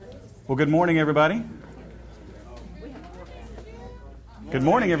Well, good morning, everybody. Good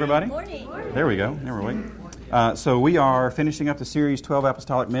morning, everybody. Morning. There we go. There we go. So we are finishing up the series 12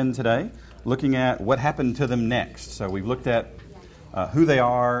 Apostolic Men today, looking at what happened to them next. So we've looked at who they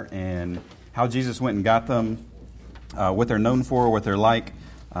are and how Jesus went and got them, what they're known for, what they're like.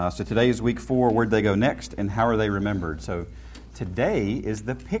 So today is week 4. Where'd they go next, and how are they remembered? So today is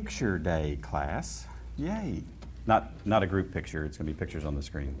the picture day, class. Yay. Not a group picture. It's going to be pictures on the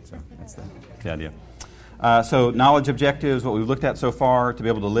screen. So that's the idea. So knowledge objectives, what we've looked at so far, to be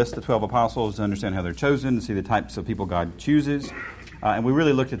able to list the 12 apostles, to understand how they're chosen, to see the types of people God chooses. And we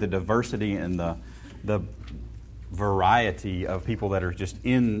really looked at the diversity and the variety of people that are just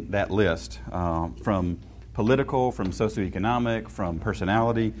in that list, from political, from socioeconomic, from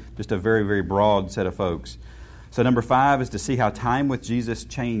personality, just a very, very broad set of folks. So number 5 is to see how time with Jesus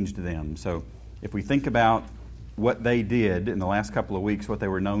changed them. So if we think about what they did in the last couple of weeks, what they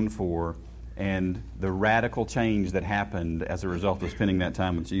were known for, and the radical change that happened as a result of spending that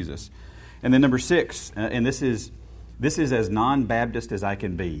time with Jesus. And then number 6, and this is as non-Baptist as I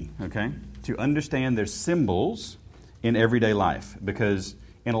can be, okay? To understand their symbols in everyday life. Because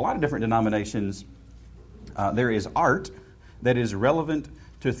in a lot of different denominations, there is art that is relevant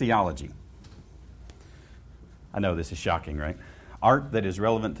to theology. I know this is shocking, right? Art that is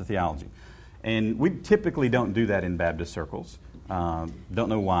relevant to theology. And we typically don't do that in Baptist circles. Don't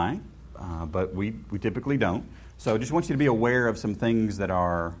know why, but we typically don't. So just want you to be aware of some things that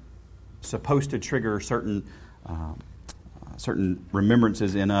are supposed to trigger certain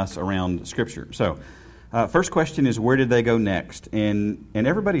remembrances in us around Scripture. So first question is, where did they go next? And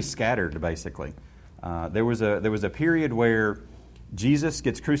everybody's scattered, basically. There was a period where Jesus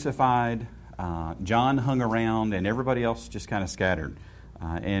gets crucified, John hung around, and everybody else just kind of scattered.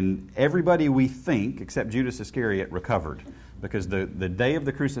 And everybody, we think, except Judas Iscariot, recovered, because the day of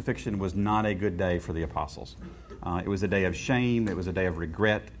the crucifixion was not a good day for the apostles. It was a day of shame. It was a day of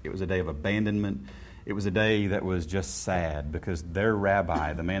regret. It was a day of abandonment. It was a day that was just sad, because their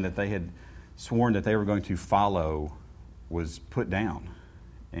rabbi, the man that they had sworn that they were going to follow, was put down.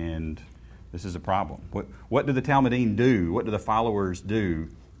 And this is a problem. What do the Talmudim do? What do the followers do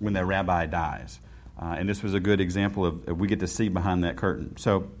when their rabbi dies? And this was a good example of we get to see behind that curtain.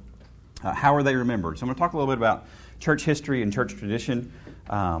 So how are they remembered? So I'm going to talk a little bit about church history and church tradition,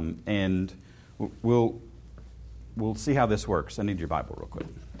 and we'll see how this works. I need your Bible real quick.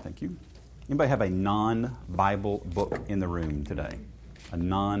 Thank you. Anybody have a non-Bible book in the room today? A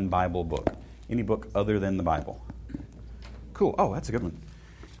non-Bible book. Any book other than the Bible? Cool. Oh, that's a good one.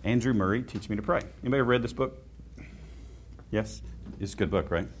 Andrew Murray, Teach Me to Pray. Anybody ever read this book? Yes? It's a good book,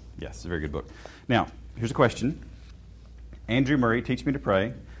 right? Yes, it's a very good book. Now, here's a question. Andrew Murray, Teach Me to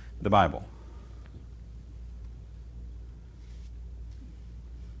Pray, the Bible.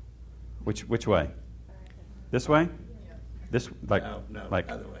 Which way? This way? This No, like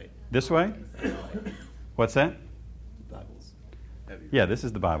other way. This way? What's that? Bible's heavier. Yeah, this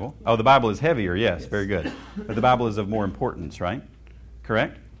is the Bible. Oh, the Bible is heavier, yes, very good. But the Bible is of more importance, right?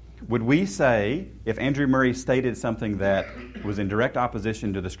 Correct? Would we say, if Andrew Murray stated something that was in direct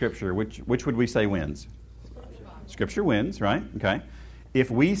opposition to the Scripture, which would we say wins? Scripture wins, right? Okay.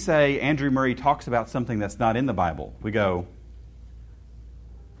 If we say Andrew Murray talks about something that's not in the Bible, we go,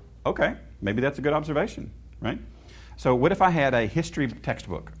 okay, maybe that's a good observation, right? So what if I had a history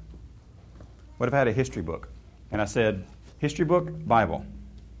textbook? What if I had a history book? And I said, history book, Bible.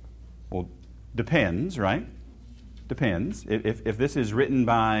 Well, depends, right? Depends. If this is written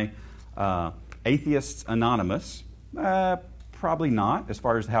by Atheists Anonymous, probably not, as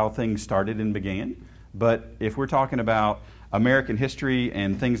far as how things started and began. But if we're talking about American history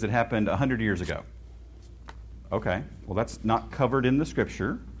and things that happened 100 years ago, okay, well, that's not covered in the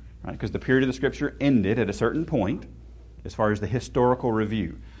Scripture, right? Because the period of the Scripture ended at a certain point as far as the historical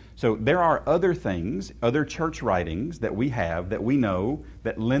review. So there are other things, other church writings that we have, that we know,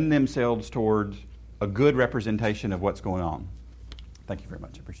 that lend themselves towards a good representation of what's going on. Thank you very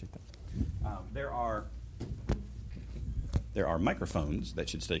much. I appreciate that. There are microphones that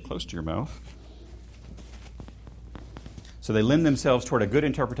should stay close to your mouth. So they lend themselves toward a good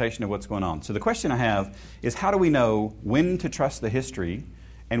interpretation of what's going on. So the question I have is, how do we know when to trust the history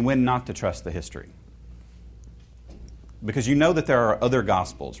and when not to trust the history? Because you know that there are other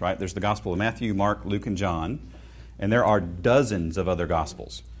Gospels, right? There's the Gospel of Matthew, Mark, Luke, and John, and there are dozens of other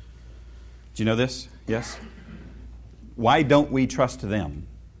Gospels. Do you know this? Yes? Why don't we trust them?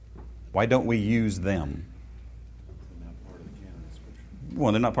 Why don't we use them? They're not part of the canon of Scripture.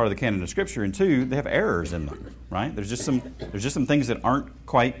 One, they're not part of the canon of Scripture, and two, they have errors in them, right? There's just some things that aren't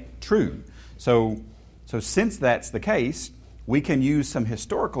quite true. So since that's the case, we can use some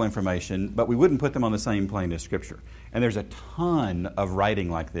historical information, but we wouldn't put them on the same plane as Scripture. And there's a ton of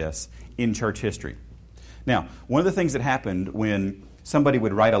writing like this in church history. Now, one of the things that happened when somebody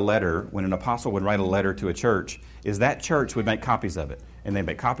would write a letter, when an apostle would write a letter to a church, is that church would make copies of it. And they'd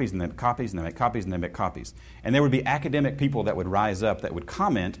make copies, and they'd make copies, and they'd make copies, and they'd make copies. And there would be academic people that would rise up that would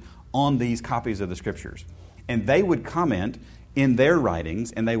comment on these copies of the Scriptures. And they would comment in their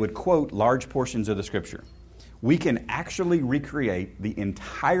writings, and they would quote large portions of the Scripture. We can actually recreate the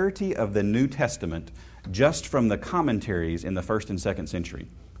entirety of the New Testament just from the commentaries in the 1st and 2nd century.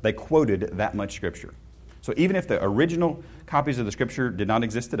 They quoted that much Scripture. So even if the original copies of the Scripture did not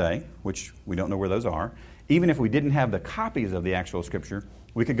exist today, which we don't know where those are, even if we didn't have the copies of the actual Scripture,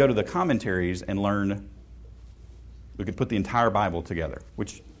 we could go to the commentaries and learn, we could put the entire Bible together,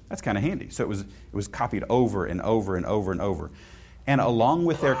 which that's kind of handy. So it was copied over and over and over and over. And along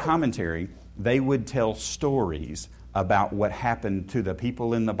with their commentary, they would tell stories about what happened to the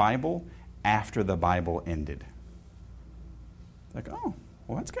people in the Bible after the Bible ended. Like, oh,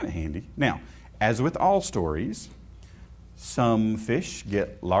 well, that's kind of handy. Now, as with all stories, some fish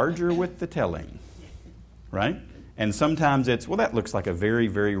get larger with the telling, right? And sometimes it's, well, that looks like a very,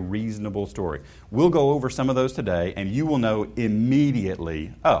 very reasonable story. We'll go over some of those today, and you will know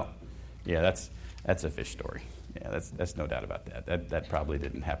immediately, oh, yeah, that's a fish story. Yeah, that's no doubt about that. That probably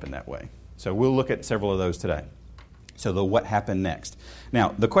didn't happen that way. So we'll look at several of those today. So the what happened next.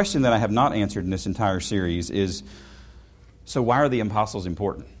 Now, the question that I have not answered in this entire series is, so why are the apostles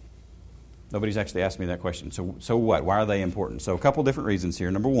important? Nobody's actually asked me that question. So what? Why are they important? So a couple different reasons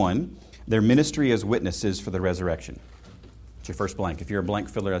here. Number one, their ministry as witnesses for the resurrection. It's your first blank. If you're a blank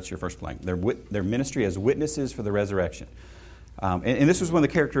filler, that's your first blank. Their ministry as witnesses for the resurrection. And this was one of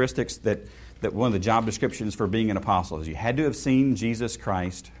the characteristics that one of the job descriptions for being an apostle is you had to have seen Jesus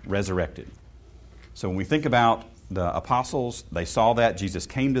Christ resurrected. So when we think about the apostles, they saw that. Jesus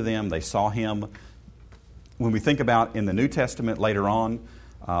came to them. They saw him. When we think about in the New Testament later on,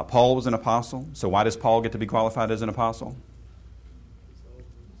 Paul was an apostle. So why does Paul get to be qualified as an apostle?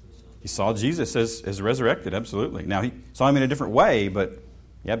 He saw Jesus as resurrected, absolutely. Now, he saw him in a different way, but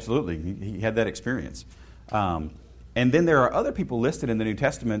absolutely, he had that experience. And then there are other people listed in the New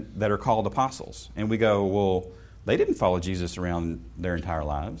Testament that are called apostles. And we go, well, they didn't follow Jesus around their entire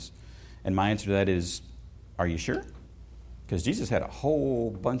lives. And my answer to that is, are you sure? Because Jesus had a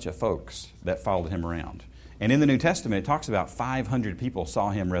whole bunch of folks that followed him around. And in the New Testament, it talks about 500 people saw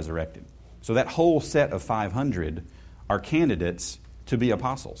him resurrected. So that whole set of 500 are candidates to be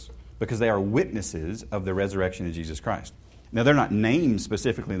apostles because they are witnesses of the resurrection of Jesus Christ. Now, they're not named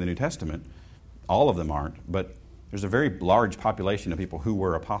specifically in the New Testament. All of them aren't, but there's a very large population of people who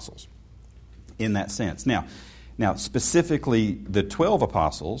were apostles in that sense. Now specifically, the 12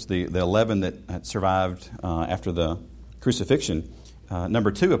 apostles, the 11 that survived after the crucifixion,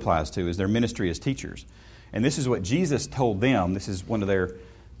 number 2 applies to is their ministry as teachers. And this is what Jesus told them. This is one of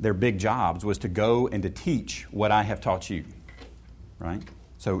their big jobs, was to go and to teach what I have taught you. Right?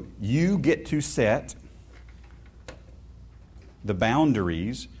 So you get to set the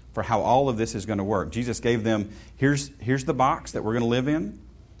boundaries for how all of this is going to work. Jesus gave them, here's the box that we're going to live in,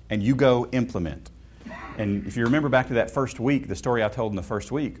 and you go implement. And if you remember back to that first week, the story I told in the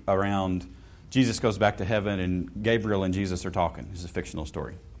first week around Jesus goes back to heaven and Gabriel and Jesus are talking. This is a fictional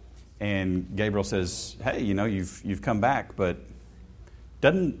story. And Gabriel says, hey, you've come back, but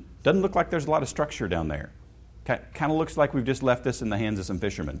doesn't look like there's a lot of structure down there. Kind of looks like we've just left this in the hands of some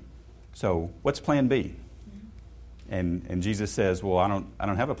fishermen. So what's plan B? And Jesus says, well, I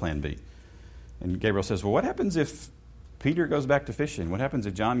don't have a plan B. And Gabriel says, well, what happens if Peter goes back to fishing? What happens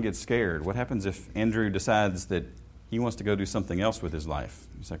if John gets scared? What happens if Andrew decides that he wants to go do something else with his life?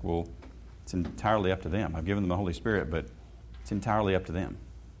 He's like, well, it's entirely up to them. I've given them the Holy Spirit, but it's entirely up to them.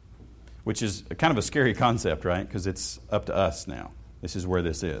 Which is kind of a scary concept, right? Because it's up to us now. This is where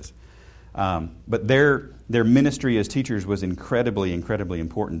this is. But their ministry as teachers was incredibly, incredibly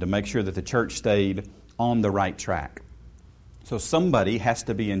important to make sure that the church stayed on the right track. So somebody has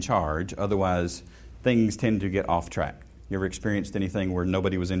to be in charge, otherwise things tend to get off track. You ever experienced anything where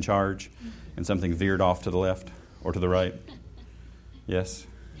nobody was in charge and something veered off to the left or to the right? Yes?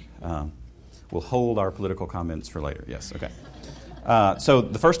 We'll hold our political comments for later. Yes, okay. So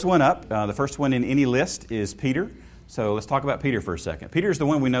the first one up, the first one in any list is Peter. So let's talk about Peter for a second. Peter is the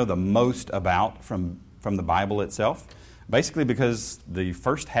one we know the most about from the Bible itself, basically because the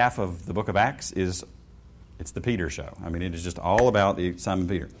first half of the book of Acts it's the Peter show. I mean, it is just all about Simon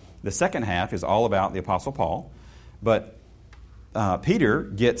Peter. The second half is all about the Apostle Paul, but Peter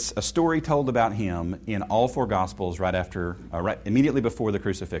gets a story told about him in all 4 Gospels right immediately before the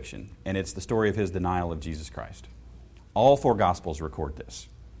crucifixion, and it's the story of his denial of Jesus Christ. All 4 Gospels record this.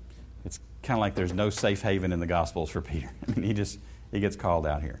 It's kind of like there's no safe haven in the Gospels for Peter. I mean, he gets called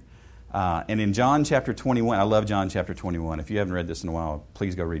out here. And in John chapter 21, I love John chapter 21. If you haven't read this in a while,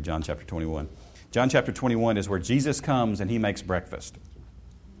 please go read John chapter 21. John chapter 21 is where Jesus comes and he makes breakfast.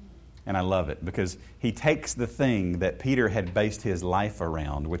 And I love it because he takes the thing that Peter had based his life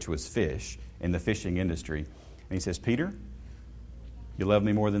around, which was fish in the fishing industry, and he says, Peter, you love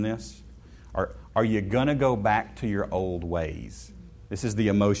me more than this? Are you going to go back to your old ways? This is the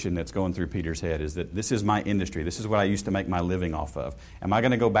emotion that's going through Peter's head, is that this is my industry. This is what I used to make my living off of. Am I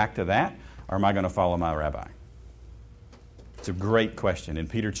going to go back to that, or am I going to follow my rabbi? It's a great question, and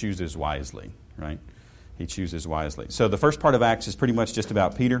Peter chooses wisely, right? He chooses wisely. So the first part of Acts is pretty much just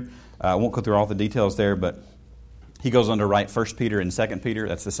about Peter. I won't go through all the details there, but he goes on to write 1 Peter and 2 Peter.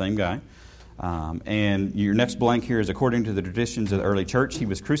 That's the same guy. And your next blank here is, according to the traditions of the early church, he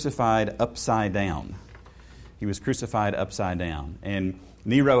was crucified upside down. He was crucified upside down. And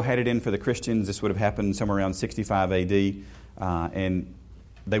Nero had it in for the Christians. This would have happened somewhere around 65 A.D. And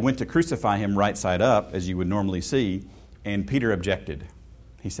they went to crucify him right side up, as you would normally see, and Peter objected.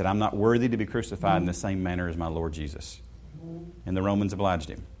 He said, I'm not worthy to be crucified in the same manner as my Lord Jesus. And the Romans obliged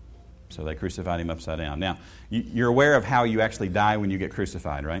him. So they crucified him upside down. Now, you're aware of how you actually die when you get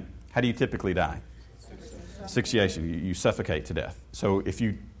crucified, right? How do you typically die? Asphyxiation. You suffocate to death. So if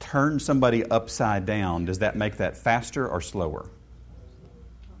you turn somebody upside down, does that make that faster or slower?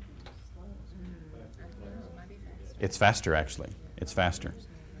 It's faster, actually. It's faster.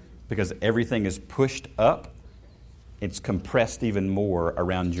 Because everything is pushed up, it's compressed even more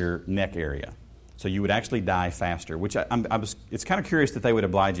around your neck area. So you would actually die faster, which it's kind of curious that they would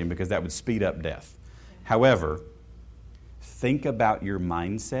oblige him because that would speed up death. However, think about your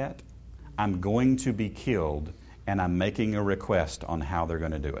mindset. I'm going to be killed, and I'm making a request on how they're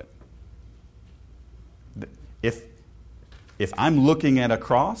going to do it. If I'm looking at a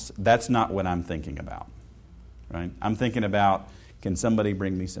cross, that's not what I'm thinking about. Right? I'm thinking about, can somebody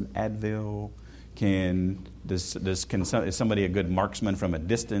bring me some Advil? Is somebody a good marksman from a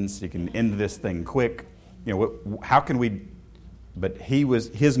distance? He can end this thing quick. You know, how can we? But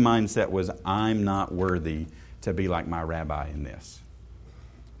his mindset was, I'm not worthy to be like my rabbi in this,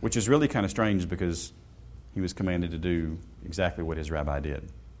 which is really kind of strange because he was commanded to do exactly what his rabbi did.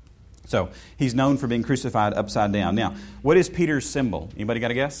 So he's known for being crucified upside down. Now, what is Peter's symbol? Anybody got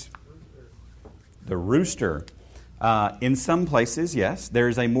a guess? The rooster. In some places, yes. There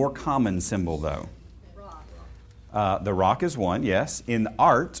is a more common symbol, though. The rock is one, yes. In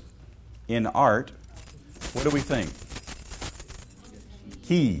art, what do we think?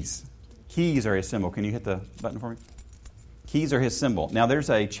 Keys. Keys are his symbol. Can you hit the button for me? Keys are his symbol. Now, there's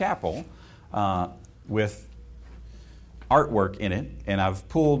a chapel with artwork in it, and I've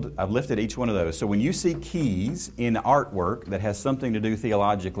lifted each one of those. So when you see keys in artwork that has something to do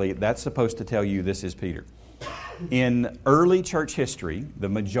theologically, that's supposed to tell you this is Peter. In early church history, the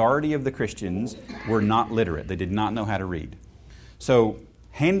majority of the Christians were not literate. They did not know how to read. So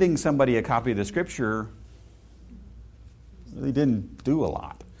handing somebody a copy of the Scripture really didn't do a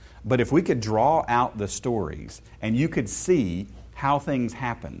lot. But if we could draw out the stories and you could see how things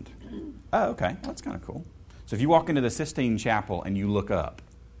happened, oh, okay, that's kind of cool. So if you walk into the Sistine Chapel and you look up,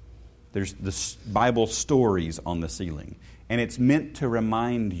 there's the Bible stories on the ceiling. And it's meant to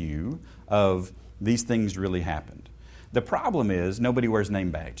remind you of these things really happened. The problem is nobody wears name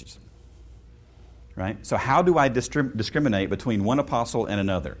badges, right? So how do I discriminate between one apostle and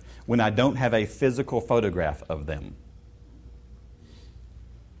another when I don't have a physical photograph of them?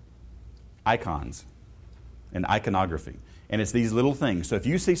 Icons and iconography. And it's these little things. So if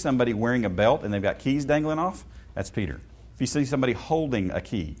you see somebody wearing a belt and they've got keys dangling off, that's Peter. If you see somebody holding a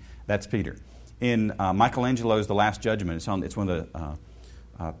key, that's Peter. In Michelangelo's The Last Judgment, it's one of the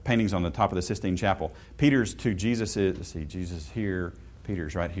paintings on the top of the Sistine Chapel. Peter's to Jesus' Jesus here,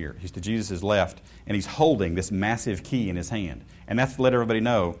 Peter's right here. He's to Jesus' left, and he's holding this massive key in his hand. And that's to let everybody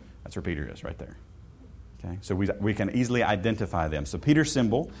know that's where Peter is, right there. Okay, so we can easily identify them. So Peter's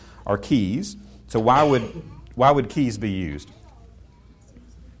symbol are keys. So why would keys be used?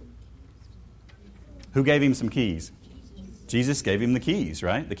 Who gave him some keys? Jesus gave him the keys,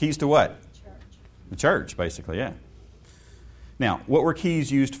 right? The keys to what? The church, basically, yeah. Now, what were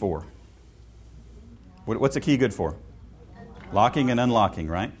keys used for? What's a key good for? Locking and unlocking,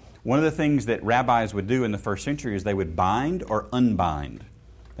 right? One of the things that rabbis would do in the first century is they would bind or unbind.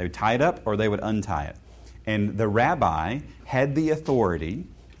 They would tie it up or they would untie it. And the rabbi had the authority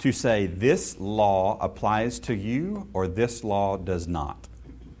to say this law applies to you or this law does not.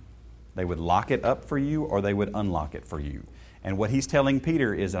 They would lock it up for you or they would unlock it for you. And what he's telling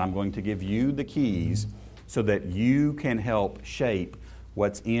Peter is that I'm going to give you the keys so that you can help shape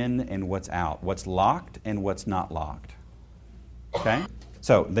what's in and what's out, what's locked and what's not locked. Okay?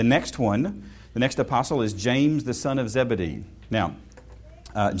 So the next apostle is James, the son of Zebedee. Now,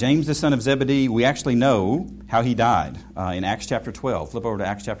 James, the son of Zebedee, we actually know how he died in Acts chapter 12. Flip over to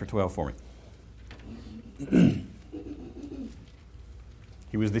Acts chapter 12 for me.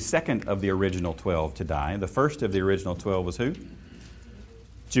 He was the second of the original 12 to die. The first of the original 12 was who?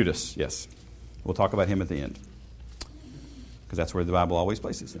 Judas, yes. We'll talk about him at the end, because that's where the Bible always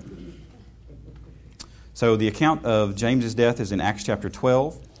places him. So the account of James's death is in Acts chapter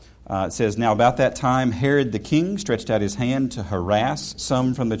 12. It says, "Now about that time Herod the king stretched out his hand to harass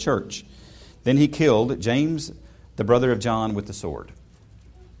some from the church. Then he killed James, the brother of John, with the sword."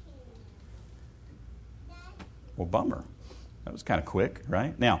 Well, bummer. That was kind of quick,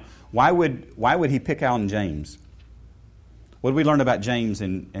 right? Now, why would he pick on James? What did we learn about James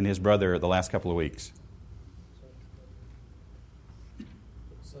and his brother the last couple of weeks?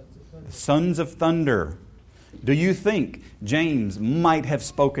 Sons of thunder. Do you think James might have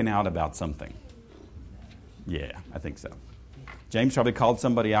spoken out about something? Yeah, I think so. James probably called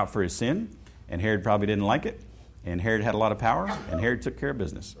somebody out for his sin, and Herod probably didn't like it, and Herod had a lot of power, and Herod took care of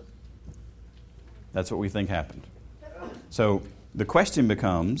business. That's what we think happened. So the question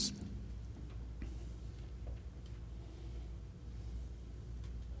becomes,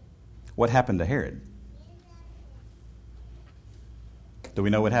 what happened to Herod? Do we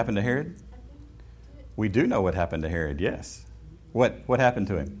know what happened to Herod? We do know what happened to Herod, yes. What happened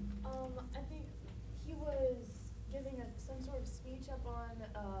to him? I think he was giving some sort of speech up on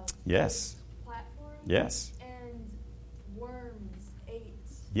yes. platform. Yes. And worms ate.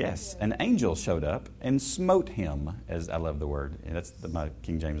 Yes, an angel showed up and smote him, as I love the word, and that's my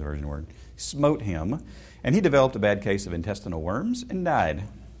King James Version word, smote him, and he developed a bad case of intestinal worms and died.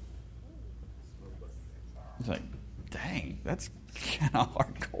 It's like, dang, that's kind of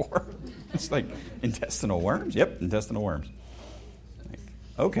hardcore. It's like, intestinal worms? Yep, intestinal worms.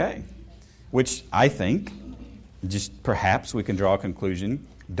 Okay. Which I think, just perhaps we can draw a conclusion,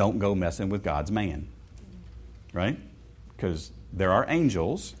 don't go messing with God's man. Right? Because there are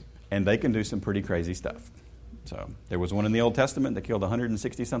angels, and they can do some pretty crazy stuff. So, there was one in the Old Testament that killed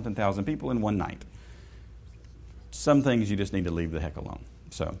 160-something thousand people in one night. Some things you just need to leave the heck alone.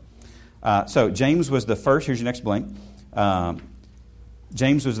 So James was the first. Here's your next blank.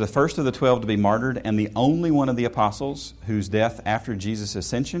 James was the first of the 12 to be martyred and the only one of the apostles whose death after Jesus'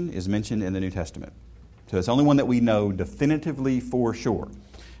 ascension is mentioned in the New Testament. So it's the only one that we know definitively for sure.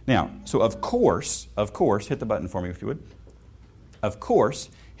 Now, so of course, hit the button for me if you would. Of course,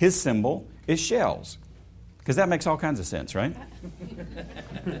 his symbol is shells. Because that makes all kinds of sense, right?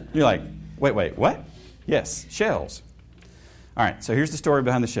 You're like, wait, what? Yes, shells. All right, so here's the story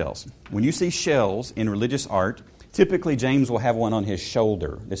behind the shells. When you see shells in religious art, typically James will have one on his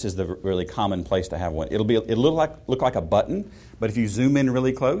shoulder. This is the really common place to have one. It'll look like a button, but if you zoom in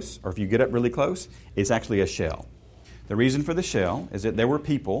really close, or if you get up really close, it's actually a shell. The reason for the shell is that there were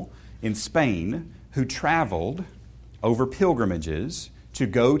people in Spain who traveled over pilgrimages to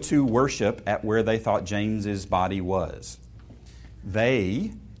go to worship at where they thought James's body was.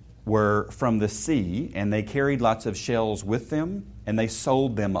 They were from the sea, and they carried lots of shells with them, and they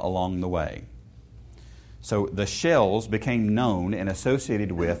sold them along the way. So the shells became known and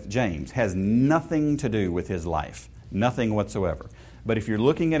associated with James. Has nothing to do with his life. Nothing whatsoever. But if you're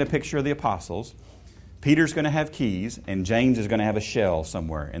looking at a picture of the apostles, Peter's going to have keys, and James is going to have a shell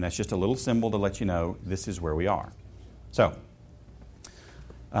somewhere. And that's just a little symbol to let you know this is where we are. So,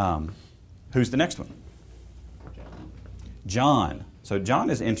 who's the next one? John. So John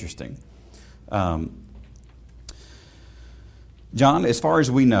is interesting. John, as far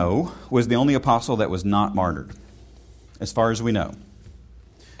as we know, was the only apostle that was not martyred, as far as we know.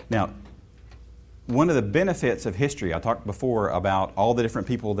 Now, one of the benefits of history, I talked before about all the different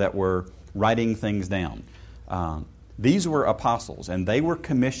people that were writing things down. These were apostles, and they were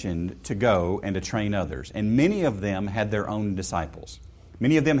commissioned to go and to train others. And many of them had their own disciples.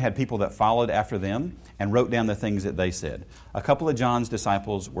 Many of them had people that followed after them and wrote down the things that they said. A couple of John's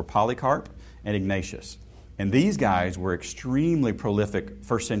disciples were Polycarp and Ignatius. And these guys were extremely prolific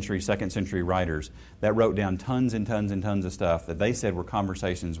first century, second century writers that wrote down tons and tons and tons of stuff that they said were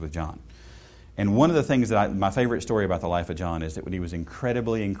conversations with John. And one of the things my favorite story about the life of John is that when he was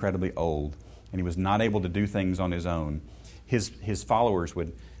incredibly, incredibly old and he was not able to do things on his own, his followers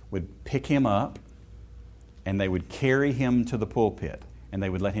would pick him up and they would carry him to the pulpit. And they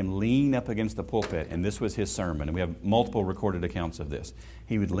would let him lean up against the pulpit, and this was his sermon. And we have multiple recorded accounts of this.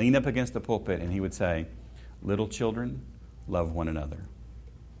 He would lean up against the pulpit, and he would say, "Little children, love one another."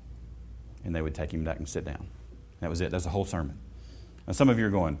 And they would take him back and sit down. That was it. That's the whole sermon. Now, some of you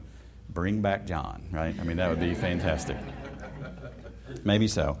are going, bring back John, right? I mean, that would be fantastic. Maybe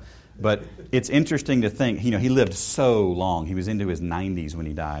so. But it's interesting to think, he lived so long. He was into his 90s when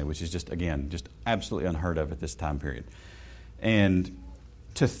he died, which is just absolutely unheard of at this time period. And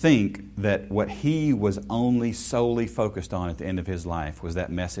to think that what he was only solely focused on at the end of his life was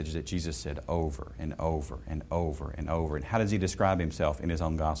that message that Jesus said over and over and over and over. And how does he describe himself in his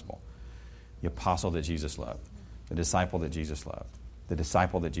own gospel? The apostle that Jesus loved, the disciple that Jesus loved, the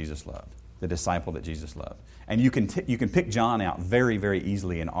disciple that Jesus loved, the disciple that Jesus loved. And you can pick John out very, very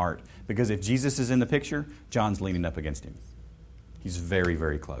easily in art, because if Jesus is in the picture, John's leaning up against him. He's very,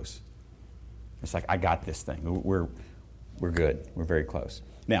 very close. It's like, I got this thing. We're good. We're very close.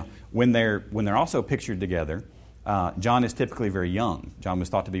 Now, when they're also pictured together, John is typically very young. John was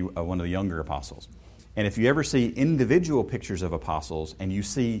thought to be one of the younger apostles. And if you ever see individual pictures of apostles and you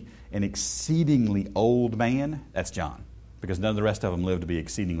see an exceedingly old man, that's John, because none of the rest of them lived to be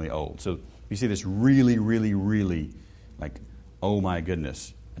exceedingly old. So you see this really, really, really, like, oh my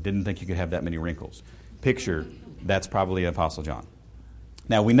goodness, I didn't think you could have that many wrinkles picture, that's probably Apostle John.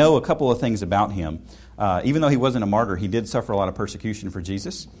 Now, we know a couple of things about him. Even though he wasn't a martyr, he did suffer a lot of persecution for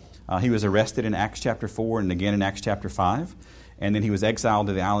Jesus. He was arrested in Acts chapter 4 and again in Acts chapter 5. And then he was exiled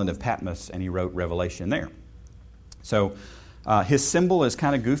to the island of Patmos, and he wrote Revelation there. So his symbol is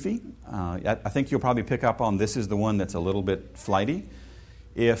kind of goofy. I think you'll probably pick up on this is the one that's a little bit flighty.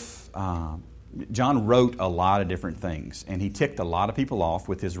 John wrote a lot of different things, and he ticked a lot of people off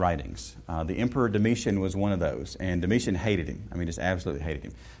with his writings. The Emperor Domitian was one of those, and Domitian hated him. I mean, just absolutely hated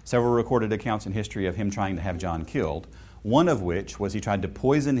him. Several recorded accounts in history of him trying to have John killed, one of which was he tried to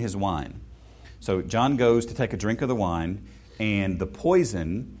poison his wine. So John goes to take a drink of the wine, and the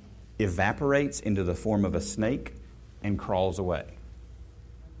poison evaporates into the form of a snake and crawls away.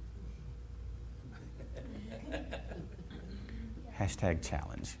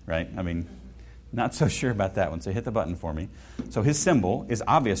 #challenge, right? I mean, not so sure about that one, so hit the button for me. So his symbol is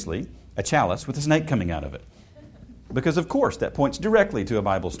obviously a chalice with a snake coming out of it. Because, of course, that points directly to a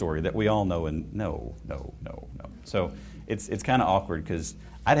Bible story that we all know and no. So it's kind of awkward, because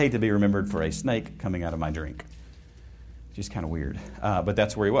I'd hate to be remembered for a snake coming out of my drink. Which is kind of weird. But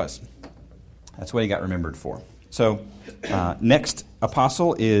that's where he was. That's what he got remembered for. So next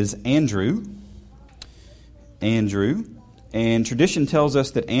apostle is Andrew. And tradition tells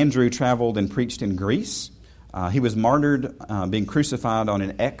us that Andrew traveled and preached in Greece. He was martyred, being crucified on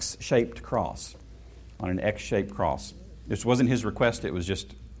an X-shaped cross. This wasn't his request. It's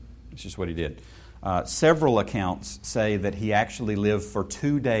just what he did. Several accounts say that he actually lived for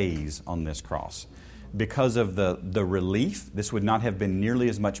 2 days on this cross. Because of the relief, this would not have been nearly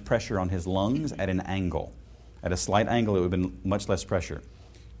as much pressure on his lungs at an angle. At a slight angle, it would have been much less pressure.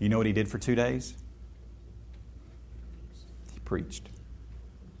 You know what he did for 2 days? He preached.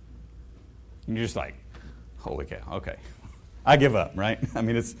 And you're just like, holy cow, okay. I give up, right? I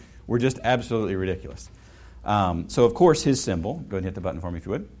mean, we're just absolutely ridiculous. So, of course, his symbol, go ahead and hit the button for me if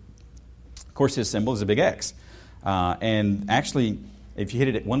you would. Of course, his symbol is a big X. And actually, if you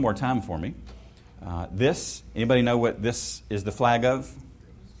hit it one more time for me, anybody know what this is the flag of?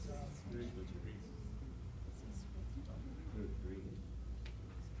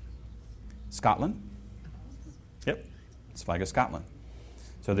 Scotland. Yep, it's the flag of Scotland.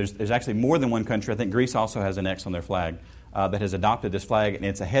 So there's actually more than one country. I think Greece also has an X on their flag that has adopted this flag, and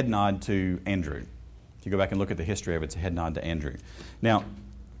it's a head nod to Andrew. If you go back and look at the history of it, it's a head nod to Andrew. Now,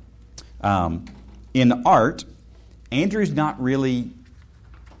 in art, Andrew's not really...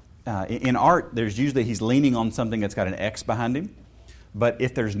 in art, there's usually he's leaning on something that's got an X behind him. But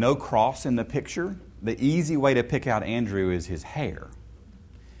if there's no cross in the picture, the easy way to pick out Andrew is his hair.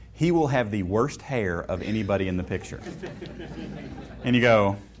 He will have the worst hair of anybody in the picture. And you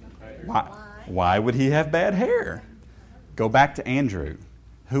go, why would he have bad hair? Go back to Andrew.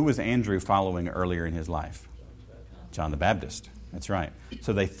 Who was Andrew following earlier in his life? John the Baptist. That's right.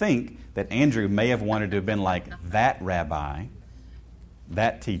 So they think that Andrew may have wanted to have been like that rabbi,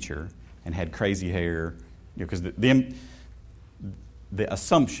 that teacher, and had crazy hair, because the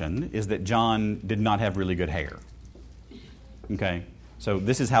assumption is that John did not have really good hair. Okay, so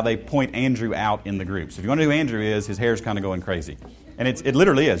this is how they point Andrew out in the groups. If you want to know who Andrew is, his hair's kind of going crazy, and it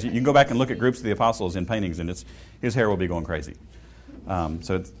literally is. You can go back and look at groups of the apostles in paintings, and his hair will be going crazy. I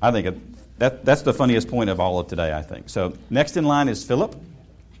think that's the funniest point of all of today, I think. So next in line is Philip.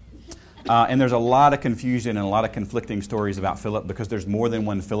 And there's a lot of confusion and a lot of conflicting stories about Philip, because there's more than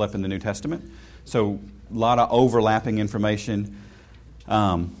one Philip in the New Testament. So a lot of overlapping information.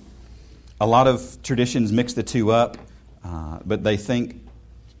 A lot of traditions mix the two up, but they think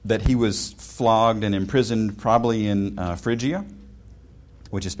that he was flogged and imprisoned probably in Phrygia,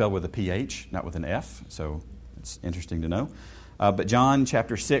 which is spelled with a PH, not with an F, so it's interesting to know. But John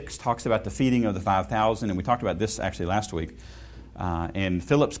chapter 6 talks about the feeding of the 5,000, and we talked about this actually last week. And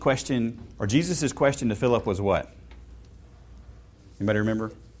Philip's question, or Jesus' question to Philip was what? Anybody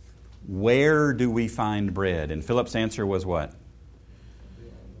remember? Where do we find bread? And Philip's answer was what?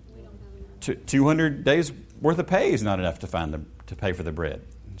 200 days worth of pay is not enough to pay for the bread.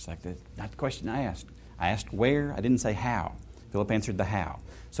 It's like, that's not the question I asked. I asked where, I didn't say how. Philip answered the how.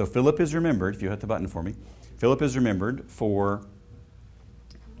 So Philip is remembered, if you hit the button for me, Philip is remembered for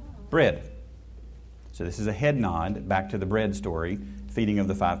bread. So this is a head nod back to the bread story, feeding of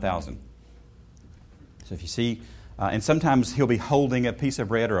the 5,000. So if you see, and sometimes he'll be holding a piece of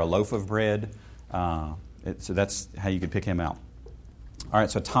bread or a loaf of bread. So that's how you could pick him out. All right,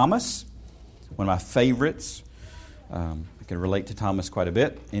 so Thomas, one of my favorites. I can relate to Thomas quite a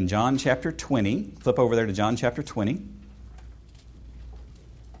bit. In John chapter 20, flip over there to John chapter 20.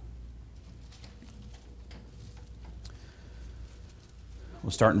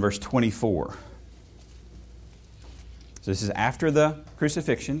 We'll start in verse 24. So this is after the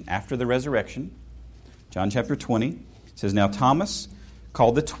crucifixion, after the resurrection. John chapter 20. It says, Now Thomas,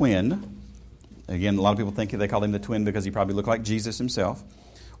 called the twin. Again, a lot of people think they called him the twin because he probably looked like Jesus himself.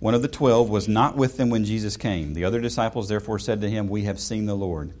 One of the 12 was not with them when Jesus came. The other disciples therefore said to him, We have seen the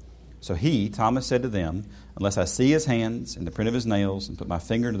Lord. So he, Thomas, said to them, Unless I see his hands and the print of his nails, and put my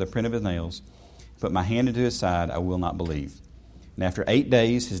finger into the print of his nails, put my hand into his side, I will not believe. And after 8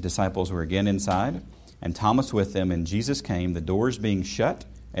 days, his disciples were again inside, and Thomas with them, and Jesus came, the doors being shut,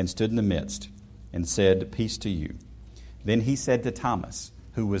 and stood in the midst, and said, Peace to you. Then he said to Thomas,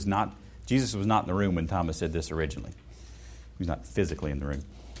 Jesus was not in the room when Thomas said this originally. He was not physically in the room.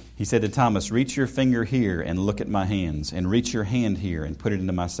 He said to Thomas, Reach your finger here and look at my hands, and reach your hand here and put it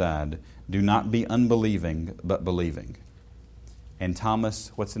into my side. Do not be unbelieving, but believing. And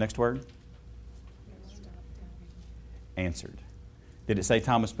Thomas, what's the next word? Answered. Did it say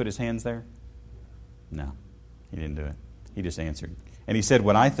Thomas put his hands there? No, he didn't do it. He just answered. And he said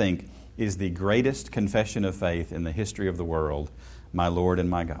what I think is the greatest confession of faith in the history of the world, my Lord and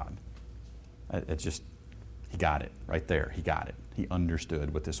my God. He got it right there. He got it. He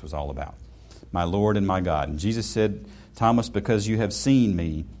understood what this was all about. My Lord and my God. And Jesus said, Thomas, because you have seen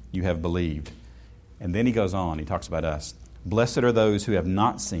me, you have believed. And then he goes on. He talks about us. Blessed are those who have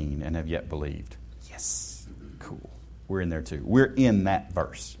not seen and have yet believed. Yes. Cool. We're in there too. We're in that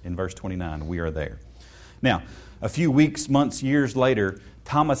verse. In verse 29, we are there. Now, a few weeks, months, years later,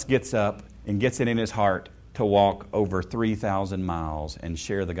 Thomas gets up and gets it in his heart to walk over 3,000 miles and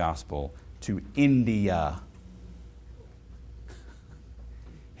share the gospel to India.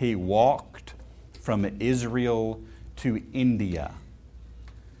 He walked from Israel to India.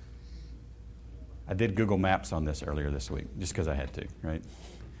 I did Google Maps on this earlier this week, just because I had to, right?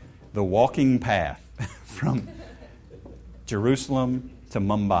 The walking path from Jerusalem to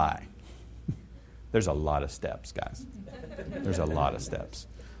Mumbai. There's a lot of steps, guys. There's a lot of steps.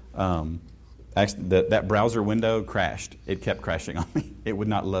 Actually, that browser window crashed. It kept crashing on me. It would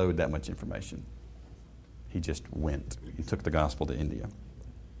not load that much information. He just went and took the gospel to India.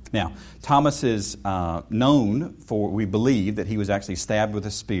 Now, Thomas is known for, we believe, that he was actually stabbed with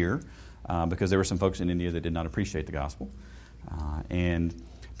a spear because there were some folks in India that did not appreciate the gospel. And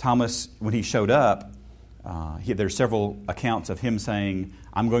Thomas, when he showed up, there's several accounts of him saying,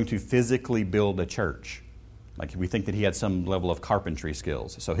 I'm going to physically build a church. Like we think that he had some level of carpentry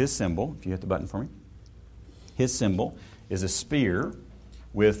skills. So his symbol, if you hit the button for me, his symbol is a spear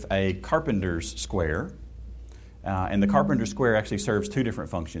with a carpenter's square. And the carpenter's square actually serves two different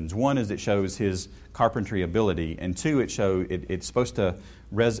functions. One is it shows his carpentry ability, and two, it's supposed to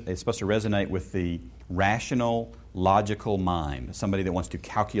resonate with the rational, logical mind. Somebody that wants to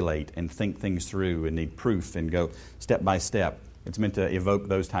calculate and think things through and need proof and go step by step. It's meant to evoke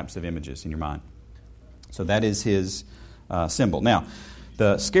those types of images in your mind. So that is his symbol. Now,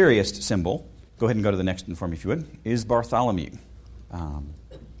 the scariest symbol, go ahead and go to the next one for me if you would, is Bartholomew.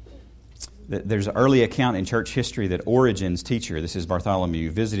 There's an early account in church history that Origen's teacher, this is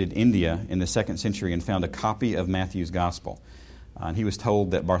Bartholomew, visited India in the 2nd century and found a copy of Matthew's Gospel. And he was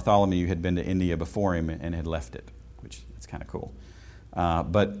told that Bartholomew had been to India before him and had left it, which is kind of cool.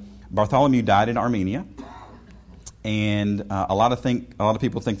 But Bartholomew died in Armenia, and a lot of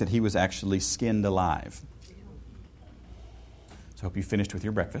people think that he was actually skinned alive. So I hope you finished with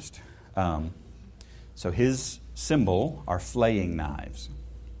your breakfast. So his symbol are flaying knives.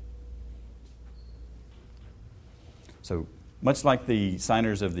 So Much like the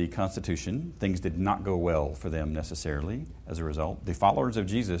signers of the Constitution, things did not go well for them necessarily as a result. The followers of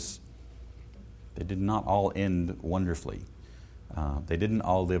Jesus, they did not all end wonderfully. They didn't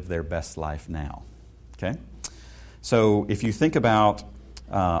all live their best life now. Okay? So if you think about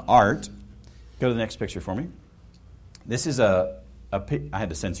art, go to the next picture for me. This is I had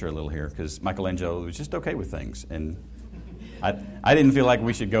to censor a little here because Michelangelo was just okay with things. And I didn't feel like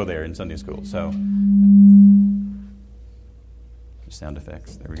we should go there in Sunday school. So, sound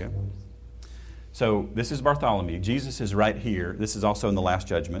effects. There we go. So this is Bartholomew. Jesus is right here. This is also in the Last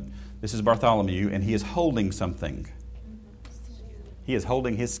Judgment. This is Bartholomew, and he is holding something. He is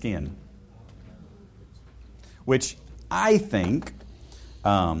holding his skin, which I think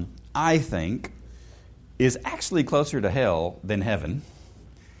is actually closer to hell than heaven,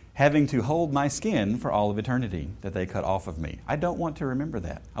 having to hold my skin for all of eternity that they cut off of me. I don't want to remember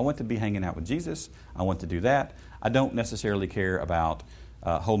that. I want to be hanging out with Jesus. I want to do that. I don't necessarily care about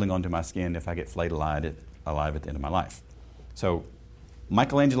holding onto my skin if I get flayed alive at the end of my life. So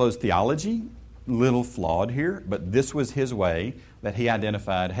Michelangelo's theology, little flawed here, but this was his way that he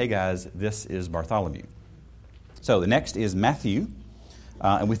identified, hey guys, this is Bartholomew. So the next is Matthew,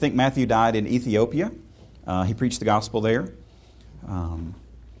 and we think Matthew died in Ethiopia. He preached the gospel there.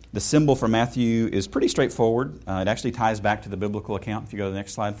 The symbol for Matthew is pretty straightforward. It actually ties back to the biblical account. If you go to the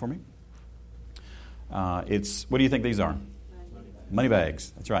next slide for me. What do you think these are? Money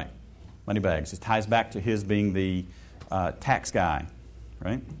bags. That's right. Money bags. It ties back to his being the tax guy,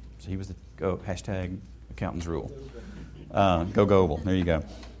 right? So he was the hashtag accountant's rule. Go Goebel. There you go.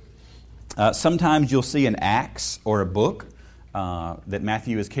 Sometimes you'll see an axe or a book that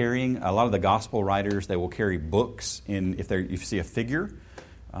Matthew is carrying. A lot of the gospel writers, they will carry books if you see a figure.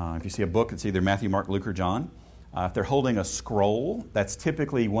 If you see a book, it's either Matthew, Mark, Luke, or John. If they're holding a scroll, that's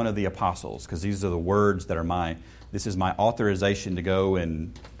typically one of the apostles, because these are the words that are this is my authorization to go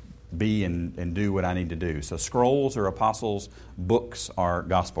and be and do what I need to do. So scrolls are apostles, books are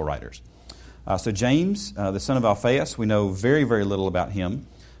gospel writers. So James, the son of Alphaeus, we know very, very little about him.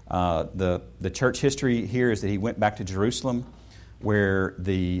 The church history here is that he went back to Jerusalem, where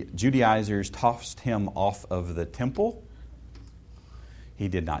the Judaizers tossed him off of the temple. He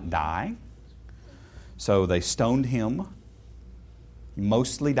did not die. So they stoned him. He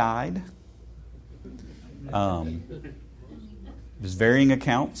mostly died. There's varying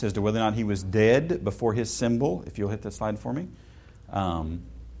accounts as to whether or not he was dead before his symbol. If you'll hit that slide for me. And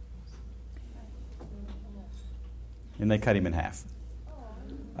they cut him in half.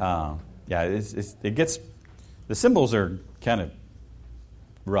 It gets, the symbols are kind of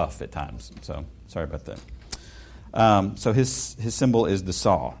rough at times. So sorry about that. So his symbol is the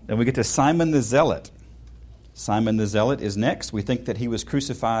saw. Then we get to Simon the Zealot. Simon the Zealot is next. We think that he was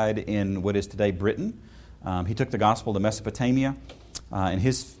crucified in what is today Britain. He took the gospel to Mesopotamia. And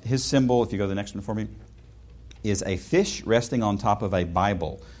his symbol, if you go to the next one for me, is a fish resting on top of a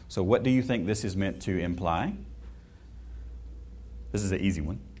Bible. So what do you think this is meant to imply? This is an easy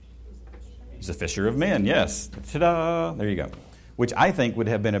one. He's a fisher of men, yes. Ta-da! There you go. Which I think would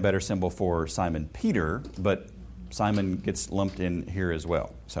have been a better symbol for Simon Peter, but Simon gets lumped in here as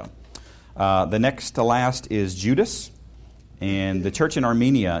well. So the next to last is Judas, and the church in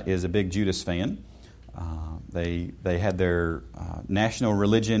Armenia is a big Judas fan. They had their national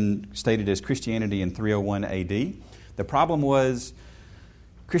religion stated as Christianity in 301 AD. The problem was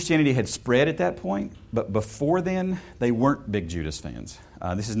Christianity had spread at that point, but before then, they weren't big Judas fans.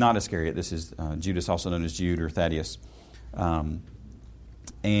 This is not Iscariot. This is Judas, also known as Jude or Thaddeus.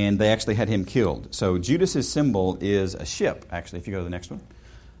 And they actually had him killed. So Judas's symbol is a ship, actually, if you go to the next one.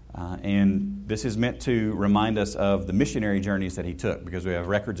 And this is meant to remind us of the missionary journeys that he took, because we have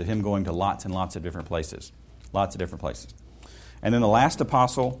records of him going to lots and lots of different places. Lots of different places. And then the last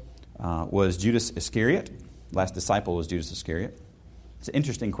apostle was Judas Iscariot. Last disciple was Judas Iscariot. It's an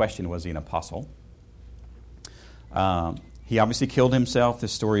interesting question, was he an apostle? He obviously killed himself.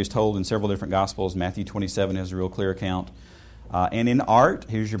 This story is told in several different Gospels. Matthew 27 has a real clear account. And in art,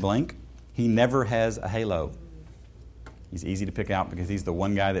 here's your blank, he never has a halo. He's easy to pick out because he's the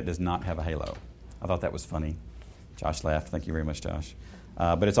one guy that does not have a halo. I thought that was funny. Josh laughed. Thank you very much, Josh.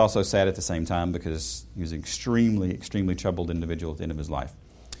 But it's also sad at the same time because he was an extremely, extremely troubled individual at the end of his life.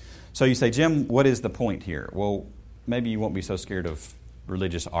 So you say, Jim, what is the point here? Well, maybe you won't be so scared of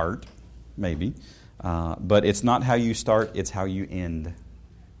religious art, maybe. But it's not how you start, it's how you end.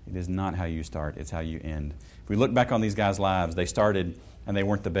 It is not how you start, it's how you end. If we look back on these guys' lives, they started and they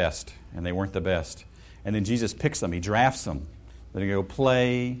weren't the best, and they weren't the best. And then Jesus picks them, he drafts them. They go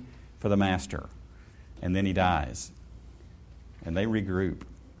play for the master. And then he dies. And they regroup.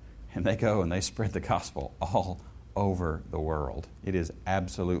 And they go and they spread the gospel all over the world. It is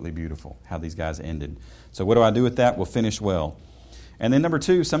absolutely beautiful how these guys ended. So what do I do with that? We'll finish well. And then number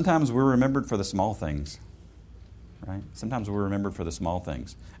 2, sometimes we're remembered for the small things. Right? Sometimes we're remembered for the small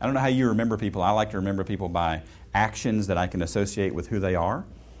things. I don't know how you remember people. I like to remember people by actions that I can associate with who they are.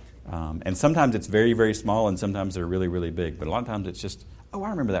 And sometimes it's very, very small, and sometimes they're really, really big. But a lot of times it's just, oh, I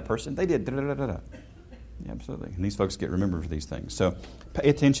remember that person. They did da-da-da-da-da. Yeah, absolutely. And these folks get remembered for these things. So pay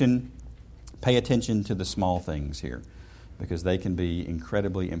attention to the small things here, because they can be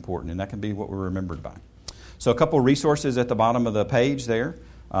incredibly important, and that can be what we're remembered by. So a couple resources at the bottom of the page there.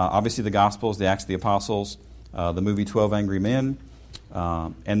 Obviously the Gospels, the Acts of the Apostles, the movie 12 Angry Men,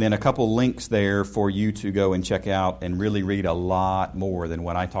 and then a couple links there for you to go and check out and really read a lot more than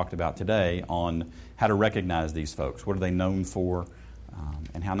what I talked about today on how to recognize these folks. What are they known for?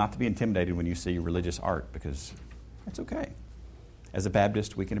 And how not to be intimidated when you see religious art, because that's okay. As a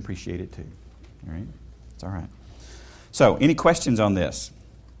Baptist, we can appreciate it too. All right? It's all right. So, any questions on this?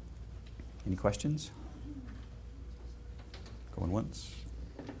 Any questions? Going once?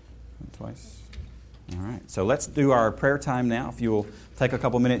 Going twice? All right. So let's do our prayer time now. If you will take a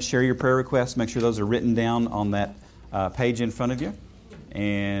couple minutes, share your prayer requests. Make sure those are written down on that page in front of you.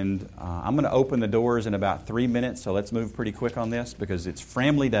 And I'm going to open the doors in about 3 minutes, so let's move pretty quick on this because it's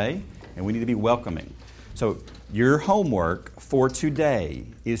Family Day and we need to be welcoming. So your homework for today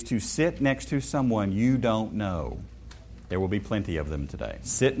is to sit next to someone you don't know. There will be plenty of them today.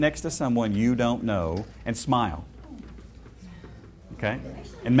 Sit next to someone you don't know and smile. Okay?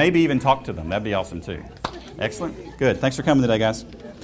 And maybe even talk to them. That'd be awesome too. Excellent. Good. Thanks for coming today, guys.